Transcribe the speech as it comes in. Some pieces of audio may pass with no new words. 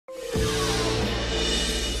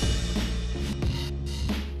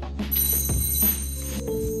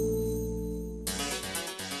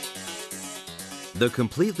The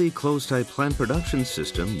completely closed-type plant production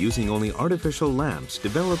system using only artificial lamps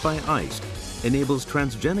developed by AIST enables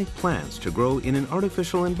transgenic plants to grow in an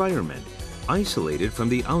artificial environment, isolated from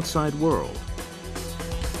the outside world.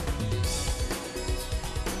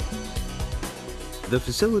 The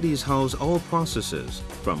facilities house all processes,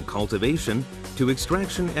 from cultivation to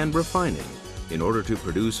extraction and refining, in order to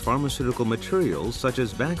produce pharmaceutical materials such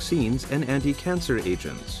as vaccines and anti-cancer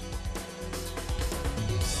agents.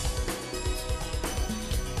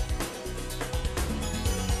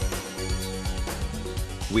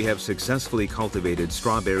 We have successfully cultivated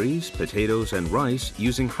strawberries, potatoes, and rice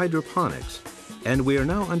using hydroponics, and we are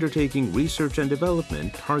now undertaking research and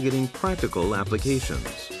development targeting practical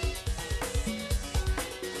applications.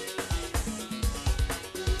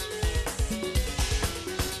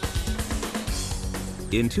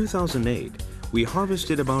 In 2008, we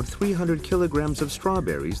harvested about 300 kilograms of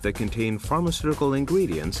strawberries that contain pharmaceutical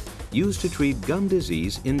ingredients used to treat gum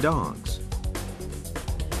disease in dogs.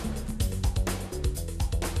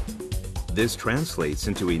 This translates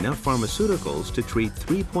into enough pharmaceuticals to treat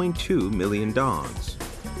 3.2 million dogs.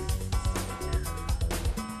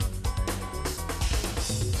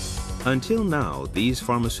 Until now, these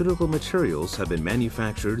pharmaceutical materials have been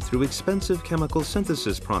manufactured through expensive chemical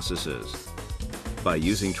synthesis processes. By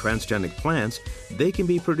using transgenic plants, they can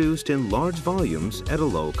be produced in large volumes at a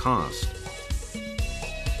low cost.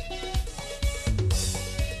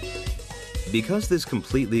 Because this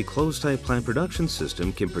completely closed-type plant production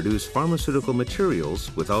system can produce pharmaceutical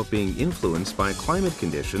materials without being influenced by climate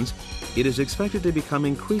conditions, it is expected to become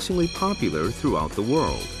increasingly popular throughout the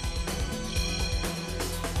world.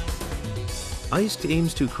 AIST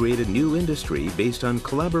aims to create a new industry based on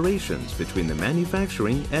collaborations between the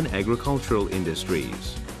manufacturing and agricultural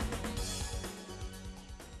industries.